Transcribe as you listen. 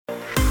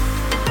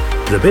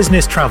the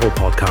Business Travel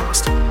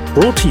Podcast,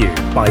 brought to you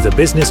by the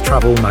Business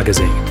Travel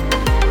Magazine.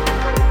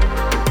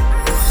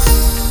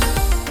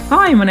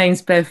 Hi, my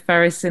name's Bev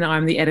Ferris and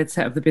I'm the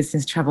editor of the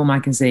Business Travel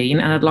Magazine,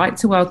 and I'd like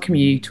to welcome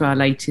you to our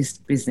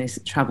latest Business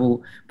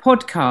Travel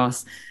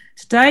Podcast.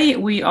 Today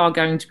we are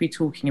going to be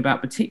talking about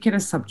a particular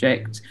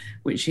subject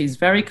which is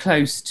very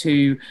close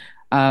to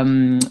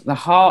the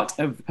heart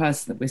of the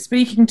person that we're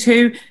speaking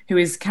to, who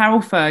is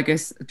Carol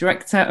Fergus,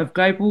 Director of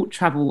Global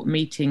Travel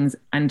Meetings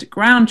and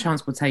Ground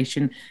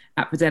Transportation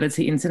at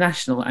Fidelity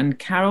International. And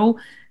Carol,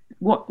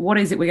 what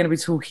is it we're going to be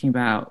talking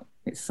about?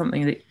 It's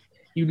something that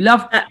you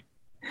love.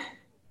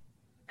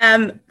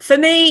 For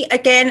me,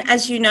 again,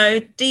 as you know,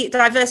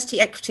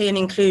 diversity, equity and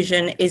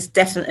inclusion is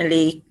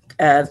definitely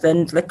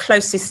the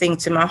closest thing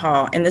to my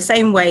heart. In the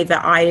same way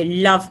that I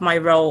love my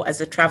role as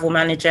a travel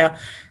manager,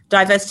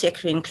 diversity,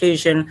 equity,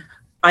 inclusion,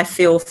 I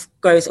feel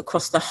goes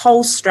across the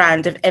whole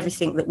strand of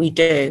everything that we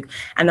do.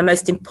 And the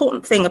most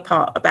important thing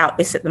about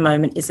this at the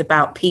moment is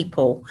about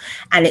people.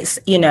 And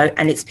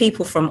it's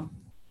people from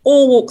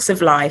all walks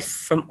of life,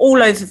 from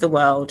all over the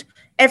world,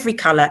 every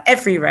color,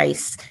 every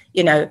race,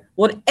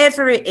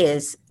 whatever it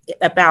is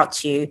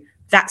about you,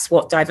 that's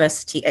what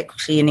diversity,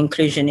 equity and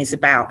inclusion is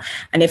about.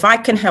 And if I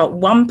can help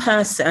one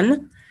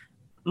person,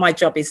 my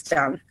job is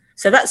done.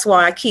 So that's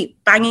why I keep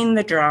banging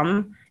the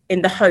drum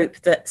in the hope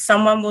that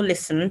someone will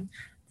listen,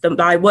 that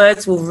my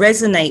words will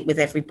resonate with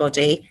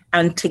everybody,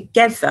 and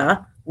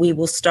together we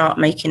will start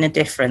making a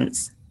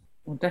difference.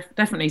 Well,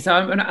 definitely. So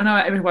I know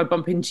every time I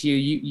bump into you,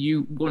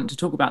 you want to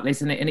talk about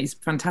this, and it's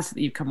fantastic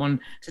that you've come on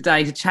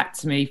today to chat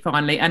to me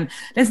finally. And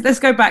let's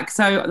go back.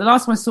 So the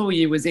last time I saw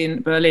you was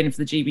in Berlin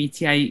for the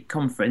GBTA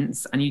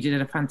conference, and you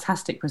did a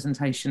fantastic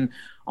presentation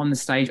on the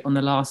stage on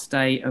the last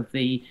day of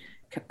the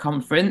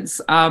conference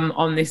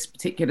on this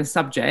particular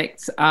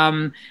subject.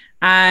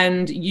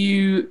 And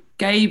you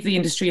gave the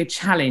industry a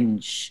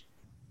challenge.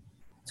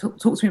 Talk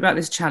to me about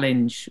this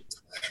challenge.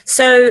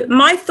 So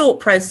my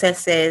thought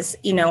process is,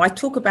 I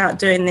talk about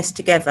doing this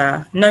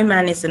together. No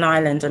man is an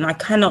island, and I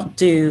cannot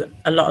do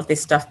a lot of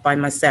this stuff by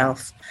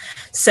myself.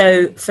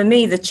 So for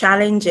me, the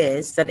challenge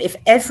is that if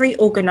every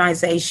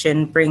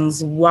organization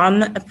brings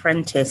one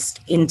apprentice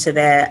into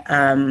their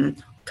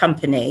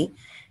company,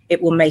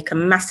 it will make a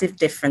massive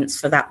difference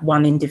for that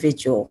one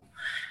individual.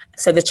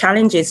 So the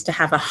challenge is to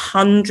have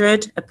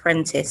 100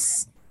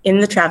 apprentices in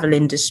the travel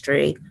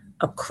industry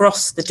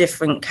across the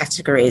different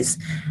categories.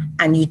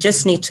 And you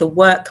just need to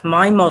work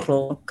my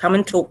model. Come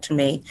and talk to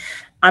me.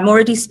 I'm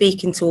already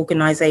speaking to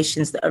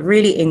organizations that are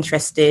really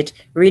interested,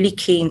 really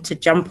keen to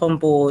jump on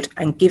board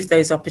and give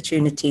those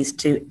opportunities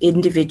to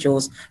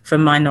individuals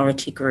from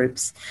minority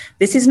groups.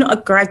 This is not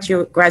a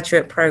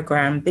graduate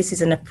program. This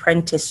is an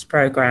apprentice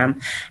program.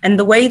 And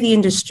the way the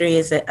industry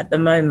is at the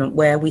moment,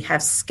 where we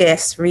have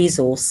scarce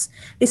resource,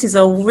 this is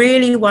a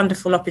really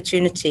wonderful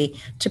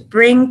opportunity to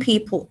bring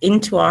people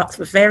into our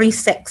very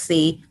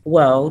sexy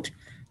world,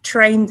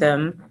 train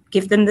them,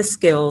 give them the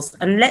skills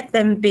and let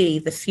them be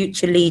the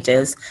future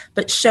leaders,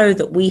 but show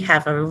that we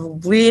have a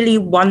really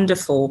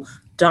wonderful,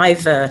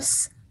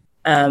 diverse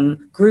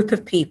group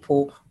of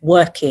people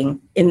working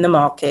in the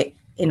market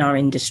in our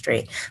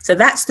industry. So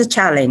that's the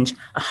challenge.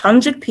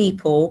 100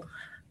 people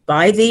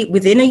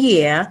within a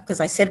year, because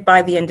I said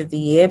by the end of the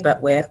year,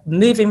 but we're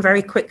moving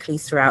very quickly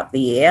throughout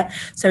the year.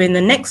 So in the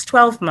next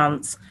 12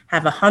 months,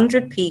 have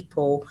 100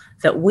 people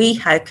that we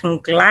can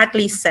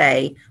gladly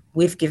say,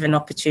 we've given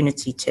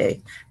opportunity to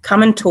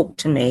come and talk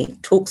to me,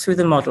 talk through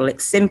the model.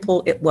 It's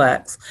simple, it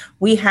works.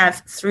 We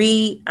have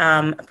 3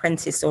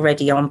 apprentices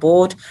already on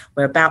board.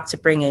 We're about to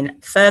bring in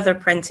further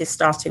apprentices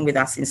starting with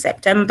us in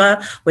September.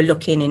 We're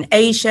looking in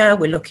Asia,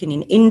 we're looking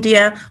in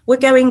India. We're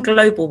going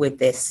global with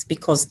this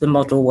because the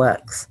model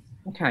works.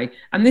 Okay,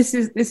 and this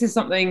is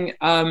something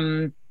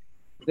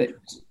that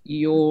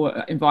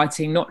you're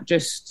inviting not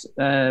just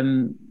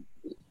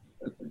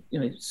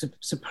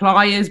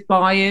suppliers,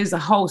 buyers, the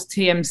whole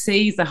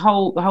TMCs, the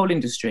whole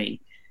industry.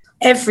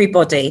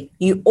 Everybody,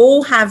 you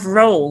all have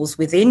roles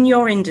within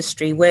your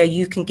industry where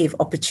you can give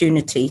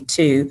opportunity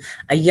to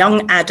a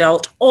young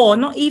adult, or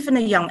not even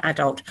a young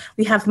adult.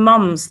 We have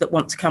mums that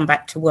want to come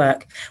back to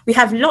work. We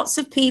have lots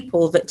of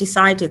people that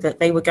decided that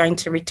they were going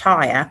to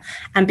retire,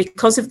 and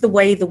because of the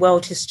way the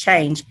world has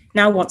changed,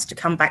 now wants to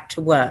come back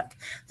to work.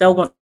 They'll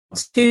want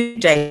 2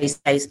 days.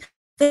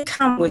 They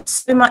come with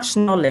so much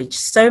knowledge,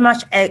 so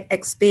much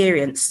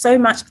experience, so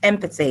much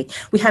empathy.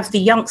 We have the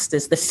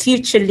youngsters, the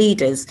future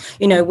leaders.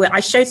 Where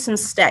I showed some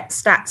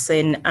stats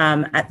in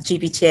at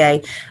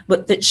GBTA,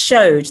 but that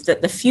showed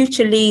that the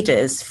future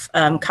leaders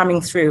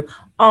coming through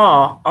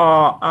are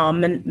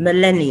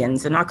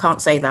millennials, and I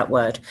can't say that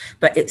word,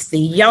 but it's the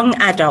young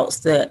adults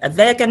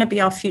they're going to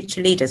be our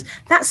future leaders.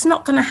 That's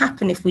not going to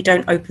happen if we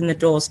don't open the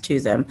doors to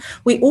them.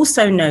 We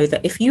also know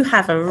that if you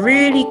have a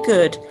really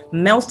good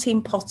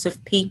melting pot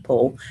of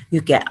people, you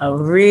get a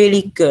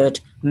really good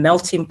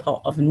melting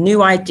pot of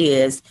new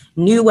ideas,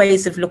 new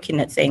ways of looking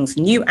at things,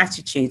 new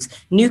attitudes,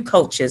 new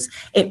cultures,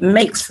 it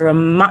makes for a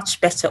much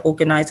better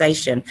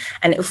organization.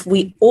 And if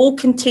we all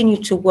continue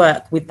to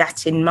work with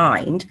that in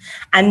mind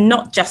and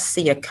not just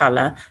see a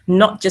color,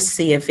 not just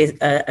see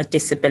a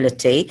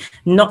disability,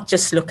 not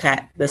just look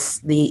at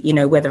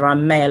whether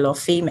I'm male or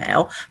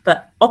female,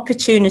 but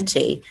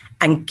opportunity,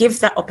 and give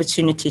that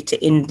opportunity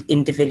to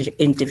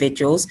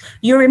individuals,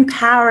 you're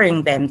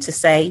empowering them to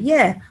say,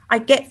 yeah, I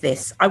get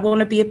this. I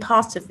want to be a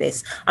part of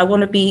this. I want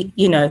to be,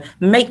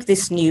 make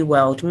this new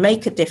world,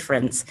 make a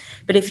difference.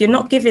 But if you're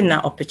not given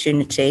that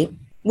opportunity,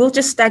 we'll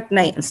just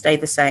stagnate and stay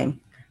the same.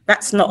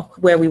 That's not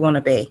where we want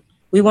to be.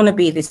 We want to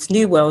be this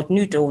new world,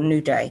 new dawn,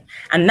 new day.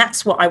 And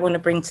that's what I want to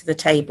bring to the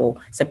table.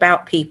 It's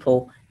about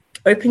people.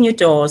 Open your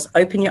doors,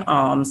 open your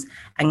arms,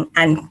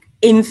 and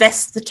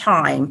invest the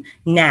time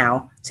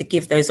now to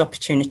give those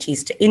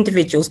opportunities to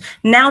individuals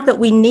now that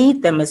we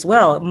need them as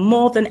well,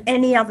 more than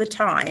any other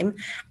time.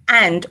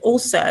 And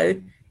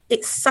also,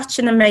 it's such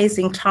an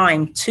amazing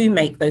time to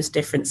make those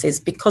differences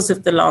because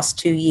of the last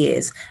 2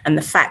 years and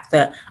the fact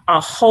that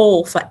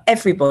for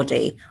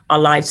everybody, our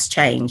lives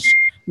changed.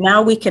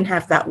 Now we can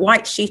have that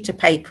white sheet of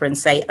paper and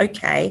say,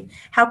 okay,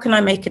 how can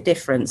I make a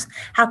difference?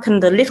 How can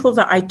the little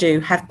that I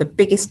do have the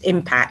biggest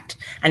impact?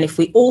 And if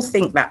we all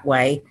think that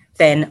way,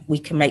 then we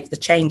can make the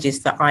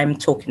changes that I'm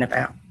talking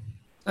about.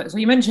 So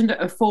you mentioned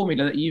a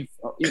formula that you've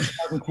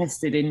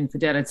tested in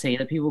Fidelity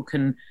that people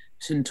can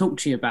talk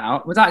to you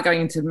about. Without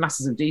going into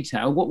masses of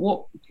detail,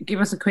 what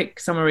give us a quick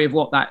summary of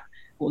what that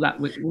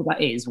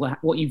is,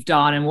 what you've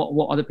done, and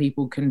what other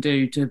people can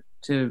do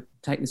to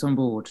take this on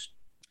board.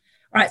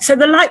 Right. So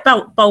the light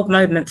bulb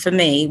moment for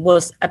me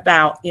was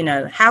about,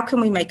 how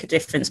can we make a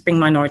difference, bring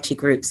minority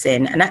groups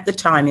in? And at the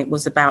time, it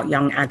was about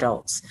young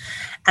adults.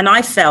 And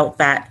I felt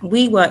that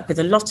we work with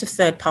a lot of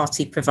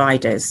third-party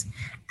providers.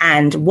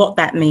 And what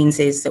that means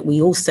is that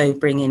we also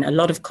bring in a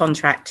lot of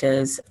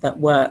contractors that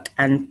work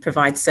and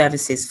provide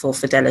services for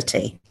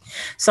Fidelity.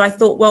 So I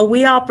thought, well,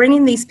 we are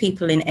bringing these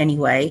people in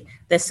anyway.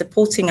 They're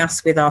supporting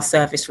us with our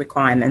service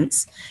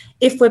requirements.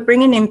 If we're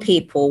bringing in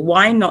people,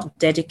 why not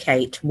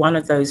dedicate one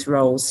of those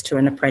roles to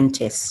an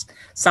apprentice,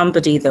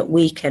 somebody that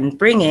we can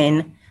bring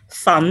in,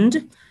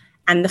 fund,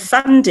 and the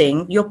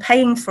funding, you're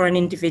paying for an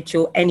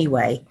individual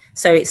anyway.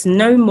 So it's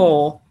no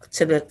more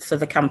for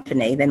the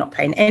company. They're not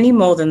paying any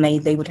more than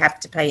they would have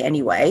to pay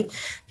anyway.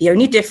 The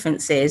only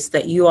difference is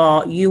that you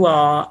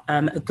are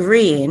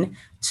agreeing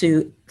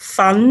to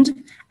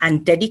fund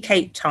and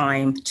dedicate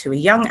time to a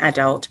young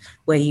adult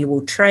where you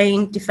will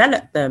train,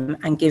 develop them,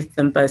 and give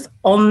them both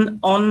on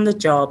the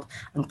job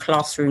and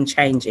classroom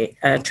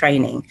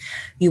training.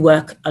 You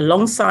work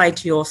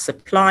alongside your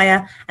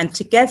supplier, and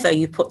together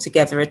you put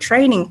together a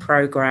training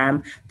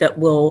program that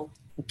will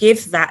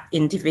give that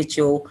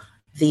individual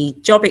the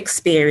job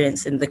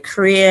experience and the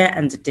career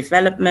and the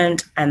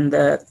development and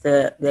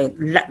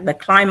the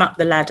climb up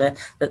the ladder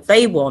that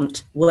they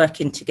want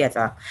working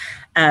together.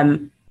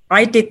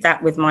 I did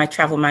that with my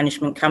travel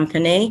management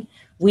company.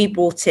 We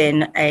brought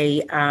in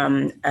a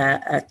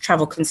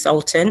travel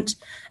consultant,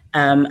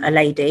 a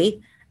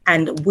lady,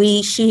 and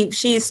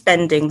she is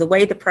spending, the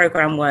way the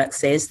program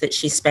works is that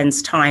she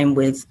spends time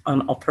with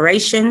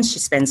operations, she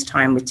spends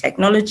time with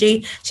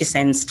technology, she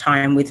spends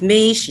time with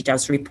me, she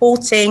does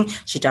reporting,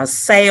 she does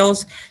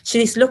sales.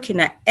 She's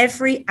looking at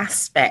every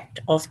aspect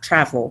of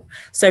travel.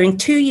 So in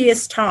 2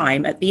 years'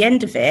 time, at the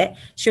end of it,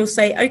 she'll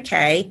say,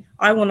 okay,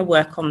 I want to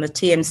work on the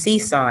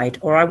TMC side,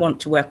 or I want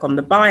to work on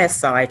the buyer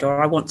side,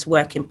 or I want to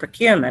work in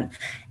procurement.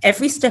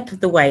 Every step of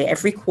the way,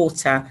 every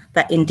quarter,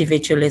 that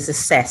individual is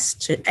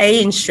assessed to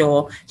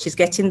ensure she's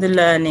getting the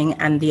learning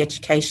and the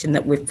education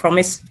that we've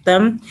promised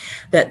them,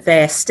 that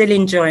they're still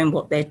enjoying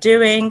what they're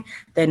doing,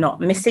 they're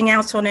not missing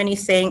out on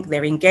anything,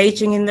 they're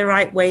engaging in the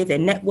right way, they're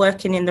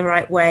networking in the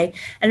right way.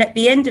 And at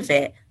the end of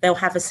it, they'll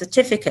have a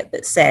certificate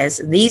that says,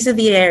 these are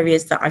the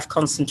areas that I've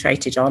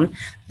concentrated on,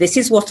 this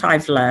is what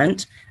I've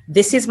learned,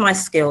 this is my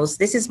skills,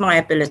 this is my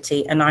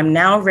ability, and I'm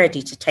now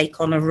ready to take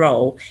on a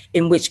role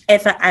in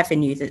whichever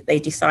avenue that they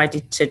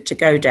decided to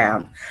go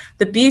down.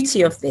 The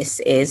beauty of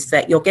this is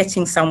that you're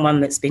getting someone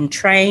that's been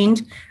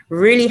trained,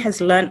 really has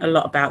learned a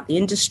lot about the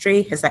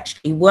industry, has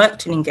actually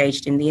worked and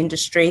engaged in the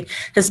industry,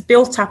 has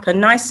built up a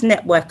nice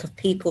network of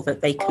people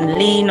that they can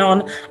lean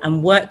on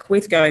and work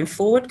with going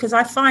forward. Because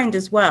I find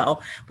as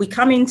well, we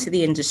come into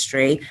the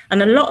industry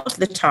and a lot of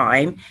the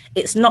time,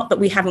 it's not that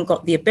we haven't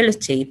got the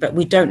ability, but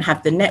we don't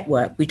have the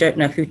network. We don't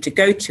know who to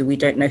go to. We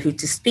don't know who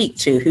to speak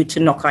to, who to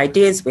knock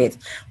ideas with.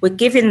 We're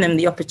giving them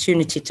the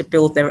opportunity to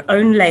build their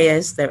own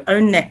layers, their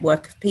own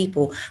network of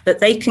people that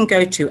they can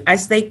go to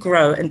as they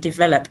grow and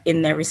develop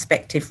in their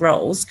respective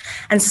roles.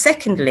 And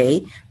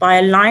secondly, by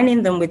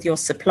aligning them with your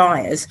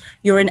suppliers,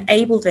 you're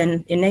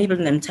enabling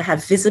them to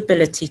have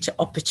visibility to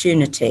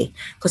opportunity,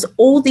 because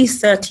all these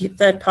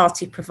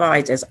third-party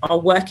providers are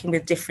working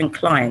with different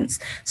clients.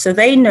 So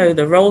they know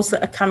the roles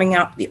that are coming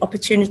up, the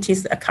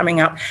opportunities that are coming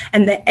up,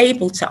 and they're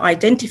able to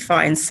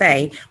identify and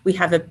say, we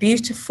have a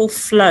beautiful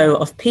flow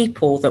of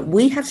people that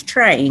we have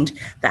trained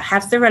that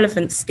have the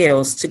relevant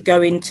skills to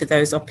go into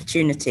those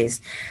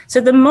opportunities.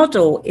 So the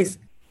model is,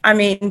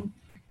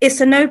 it's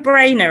a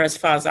no-brainer as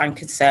far as I'm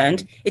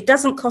concerned. It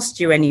doesn't cost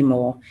you any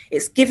more.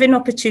 It's giving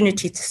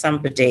opportunity to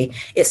somebody.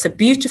 It's a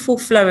beautiful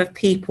flow of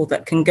people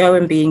that can go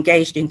and be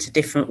engaged into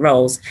different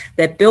roles.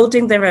 They're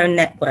building their own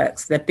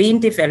networks. They're being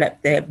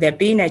developed. They're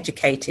being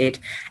educated,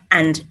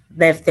 and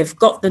they've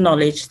got the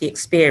knowledge, the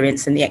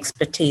experience, and the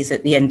expertise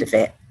at the end of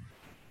it.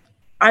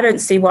 I don't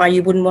see why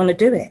you wouldn't want to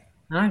do it.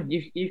 No,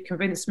 you've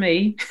convinced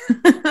me.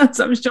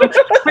 So I'm sure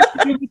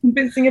you'll be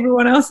convincing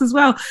everyone else as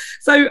well.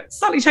 So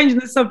slightly changing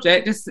the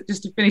subject,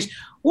 just to finish,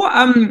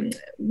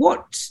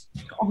 what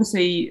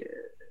obviously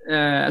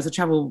as a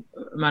travel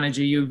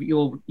manager,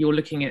 you're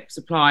looking at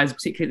suppliers,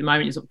 particularly at the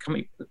moment. You're sort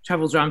of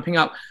travel's ramping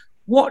up.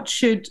 What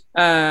should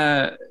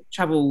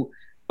travel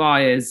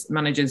buyers,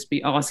 managers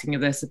be asking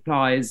of their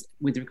suppliers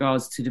with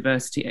regards to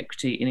diversity,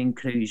 equity, and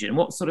inclusion?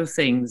 What sort of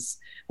things?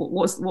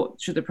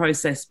 What should the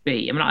process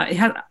be?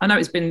 I know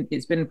it's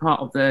been part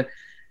of the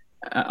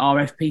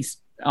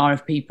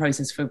RFP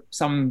process for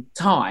some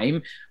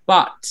time,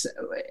 but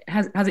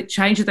has it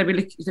changed? Should they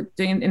be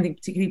doing anything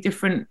particularly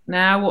different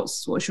now?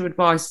 What's your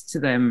advice to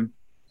them?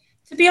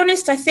 To be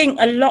honest, I think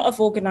a lot of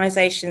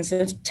organisations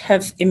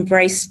have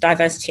embraced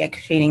diversity,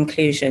 equity and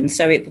inclusion.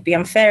 So it would be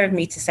unfair of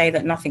me to say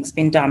that nothing's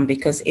been done,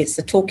 because it's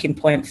the talking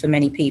point for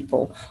many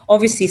people.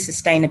 Obviously,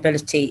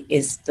 sustainability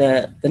is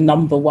the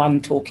number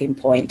one talking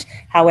point.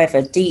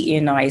 However,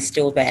 DE&I is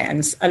still there.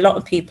 And a lot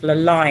of people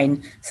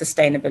align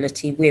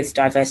sustainability with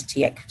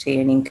diversity,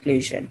 equity and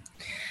inclusion.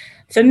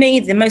 For me,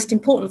 the most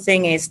important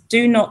thing is,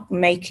 do not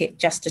make it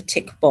just a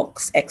tick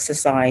box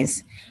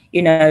exercise.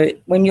 When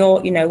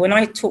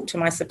I talk to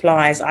my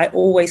suppliers, I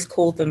always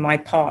call them my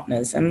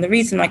partners. And the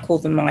reason I call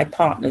them my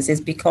partners is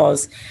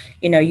because,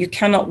 you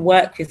cannot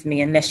work with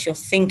me unless you're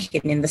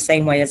thinking in the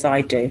same way as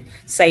I do.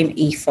 Same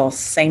ethos,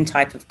 same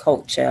type of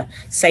culture,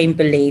 same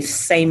beliefs,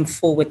 same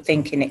forward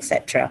thinking,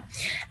 etc.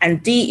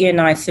 And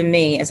DE&I, for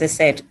me, as I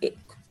said, it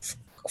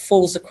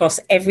falls across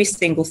every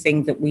single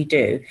thing that we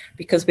do,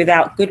 because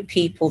without good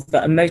people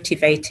that are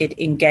motivated,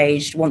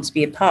 engaged, want to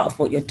be a part of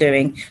what you're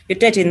doing, you're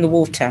dead in the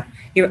water.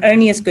 You're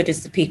only as good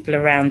as the people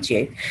around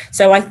you.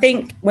 So I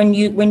think when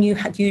you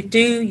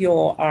do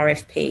your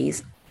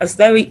RFPs,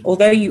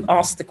 although you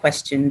ask the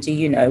question, do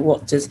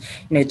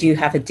you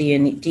have a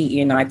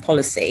DE&I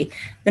policy?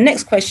 The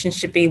next question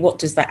should be, what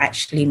does that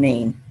actually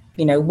mean?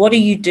 What are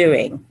you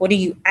doing? What are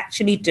you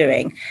actually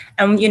doing?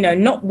 And,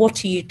 not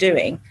what are you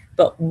doing,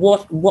 but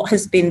what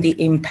has been the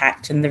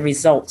impact and the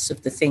results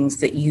of the things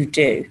that you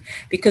do?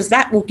 Because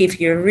that will give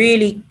you a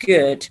really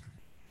good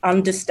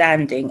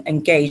understanding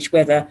and gauge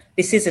whether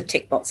this is a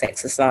tick box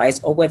exercise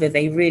or whether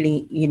they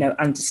really,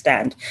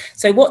 understand.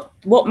 So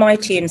what my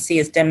TMC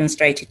has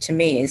demonstrated to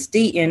me is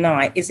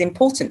DE&I is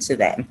important to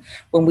them.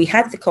 When we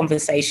had the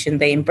conversation,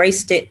 they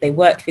embraced it, they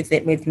worked with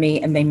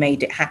me, and they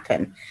made it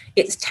happen.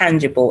 It's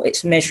tangible,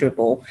 it's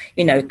measurable.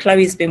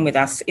 Chloe's been with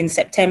us in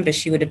September.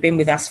 She would have been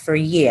with us for a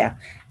year.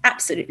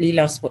 Absolutely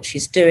loves what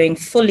she's doing,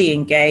 fully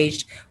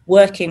engaged,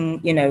 working,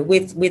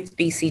 with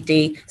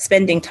BCD,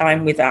 spending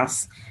time with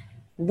us.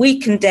 We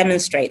can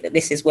demonstrate that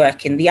this is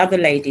working. The other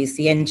ladies,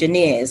 the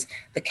engineers,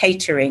 the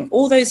catering,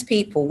 all those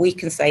people, we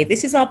can say,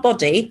 this is our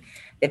body.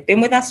 They've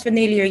been with us for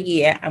nearly a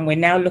year, and we're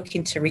now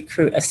looking to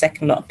recruit a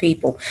second lot of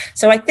people.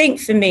 So I think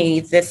for me,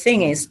 the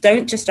thing is,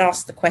 don't just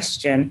ask the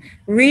question,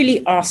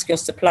 really ask your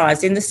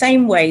suppliers in the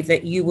same way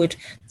that you would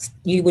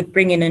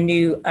bring in a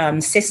new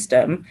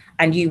system,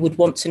 and you would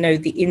want to know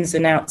the ins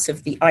and outs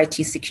of the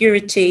IT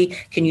security.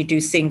 Can you do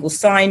single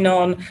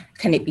sign-on?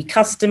 Can it be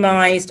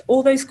customized?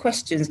 All those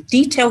questions,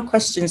 detailed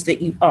questions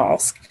that you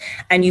ask,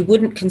 and you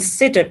wouldn't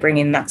consider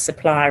bringing that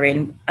supplier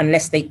in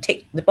unless they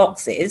tick the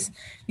boxes.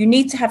 You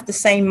need to have the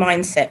same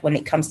mindset when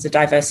it comes to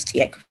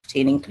diversity,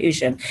 equity and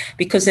inclusion,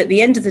 because at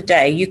the end of the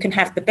day, you can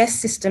have the best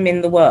system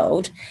in the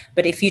world,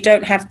 but if you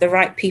don't have the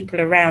right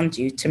people around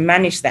you to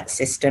manage that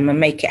system and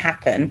make it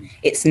happen,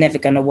 it's never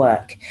going to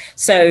work.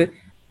 So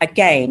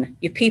again,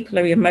 your people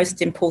are your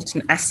most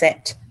important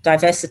asset.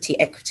 Diversity,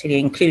 equity,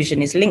 and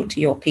inclusion is linked to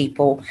your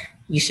people.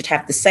 You should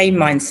have the same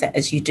mindset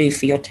as you do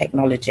for your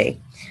technology.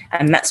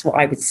 And that's what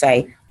I would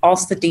say.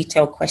 Ask the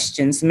detailed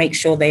questions, make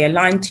sure they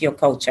align to your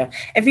culture.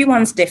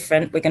 Everyone's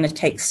different. We're going to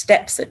take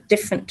steps at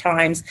different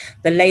times.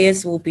 The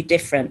layers will be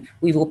different.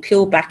 We will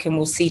peel back and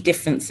we'll see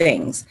different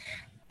things.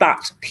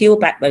 But peel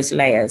back those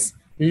layers,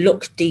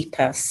 look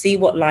deeper, see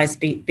what lies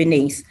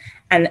beneath,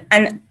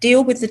 and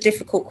deal with the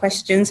difficult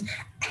questions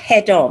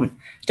head on.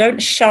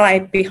 Don't shy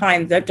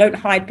behind them. Don't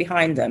hide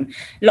behind them.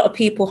 A lot of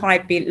people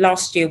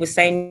last year were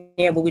saying,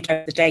 we don't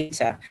have the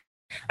data.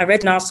 I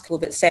read an article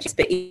that said,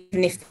 but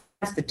even if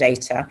the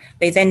data,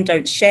 they then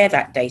don't share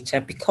that data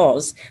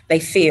because they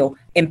feel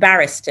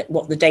embarrassed at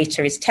what the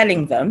data is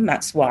telling them.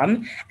 That's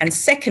one. And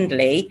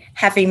secondly,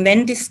 having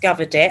then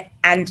discovered it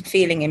and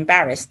feeling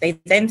embarrassed, they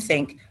then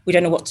think, we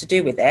don't know what to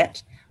do with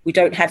it. We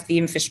don't have the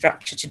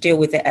infrastructure to deal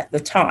with it at the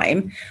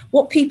time.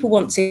 What people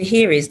want to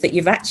hear is that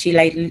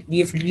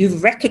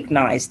you've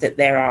recognized that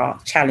there are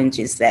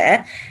challenges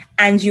there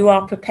and you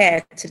are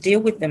prepared to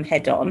deal with them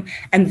head on.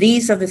 And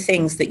these are the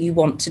things that you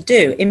want to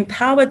do.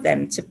 Empower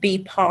them to be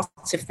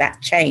part of that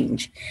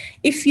change.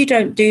 If you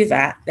don't do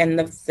that, then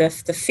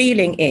the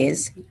feeling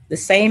is the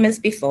same as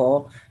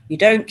before. You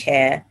don't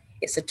care.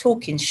 It's a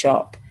talking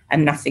shop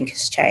and nothing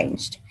has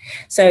changed.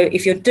 So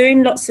if you're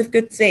doing lots of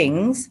good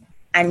things,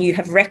 and you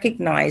have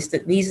recognized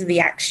that these are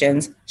the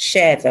actions,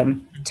 share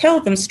them,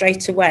 tell them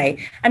straight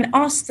away, and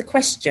ask the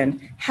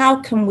question, how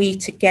can we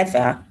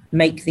together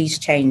make these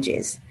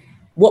changes?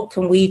 What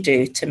can we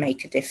do to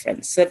make a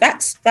difference? So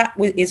that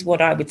is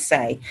what I would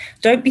say.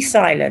 Don't be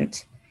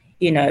silent.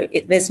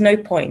 There's no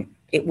point.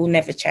 It will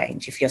never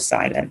change if you're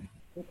silent.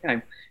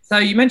 Okay. So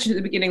you mentioned at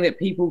the beginning that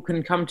people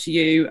can come to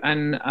you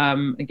and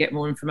get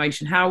more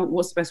information.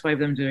 What's the best way of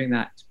them doing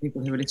that?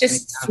 People who are listening.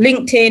 Just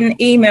LinkedIn,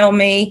 email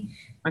me.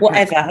 Okay.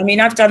 Whatever. I mean,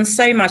 I've done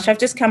so much. I've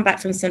just come back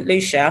from St.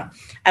 Lucia,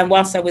 and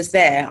whilst I was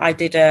there, I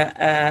did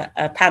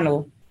a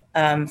panel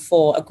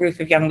for a group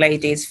of young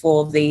ladies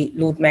for the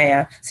Lord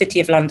Mayor,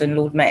 City of London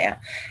Lord Mayor.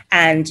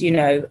 And,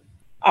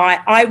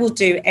 I will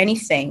do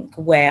anything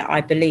where I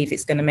believe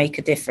it's going to make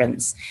a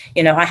difference.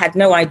 I had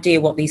no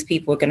idea what these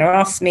people were going to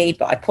ask me,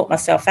 but I put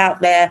myself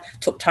out there,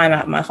 took time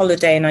out of my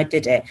holiday, and I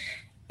did it.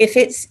 If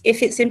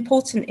it's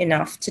important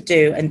enough to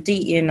do, and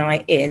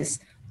DE&I is,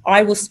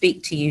 I will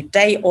speak to you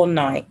day or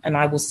night and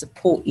I will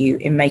support you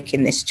in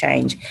making this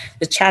change.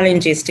 The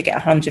challenge is to get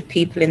 100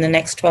 people in the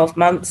next 12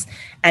 months.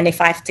 And if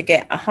I have to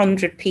get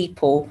 100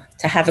 people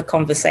to have a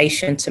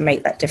conversation to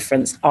make that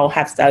difference, I'll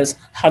have those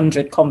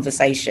 100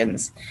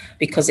 conversations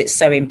because it's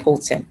so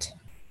important.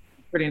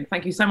 Brilliant.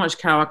 Thank you so much,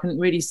 Carol. I can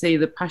really see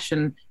the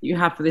passion you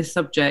have for this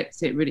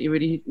subject. It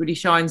really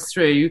shines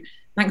through.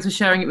 Thanks for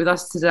sharing it with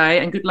us today,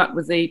 and good luck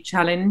with the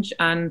challenge.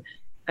 And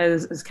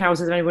as Carol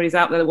says, if anybody's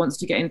out there that wants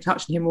to get in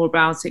touch and hear more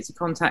about it, to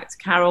contact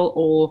Carol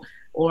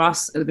or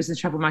us at the Business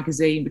Travel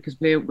Magazine, because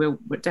we're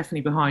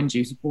definitely behind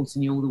you,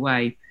 supporting you all the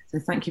way. So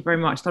thank you very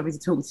much. Lovely to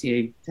talk to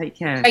you. Take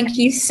care. Thank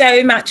you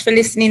so much for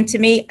listening to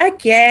me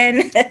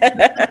again. Thanks,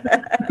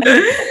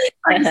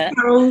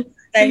 Carol.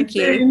 Thank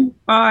you.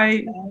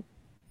 Bye.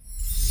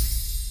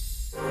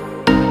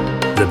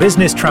 The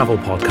Business Travel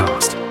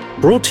Podcast,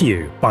 brought to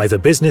you by the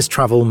Business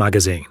Travel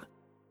Magazine.